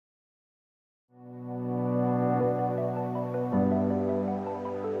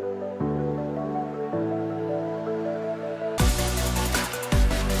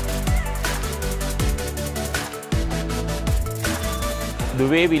The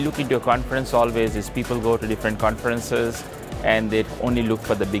way we look into a conference always is people go to different conferences and they only look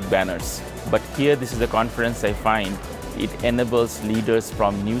for the big banners. But here, this is a conference I find it enables leaders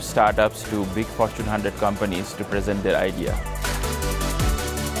from new startups to big Fortune 100 companies to present their idea.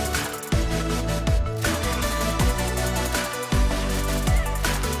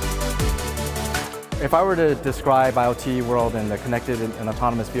 If I were to describe IoT World and the Connected and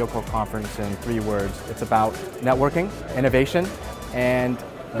Autonomous Vehicle Conference in 3 words, it's about networking, innovation, and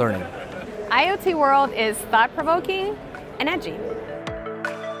learning. IoT World is thought-provoking and edgy. You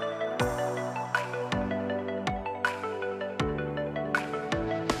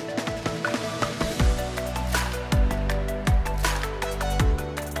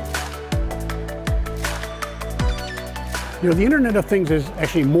know, the Internet of Things is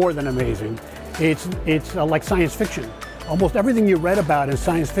actually more than amazing. It's like science fiction. Almost everything you read about in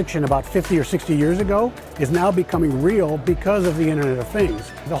science fiction about 50 or 60 years ago is now becoming real because of the Internet of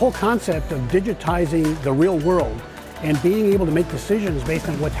Things. The whole concept of digitizing the real world and being able to make decisions based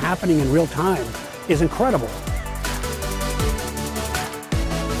on what's happening in real time is incredible.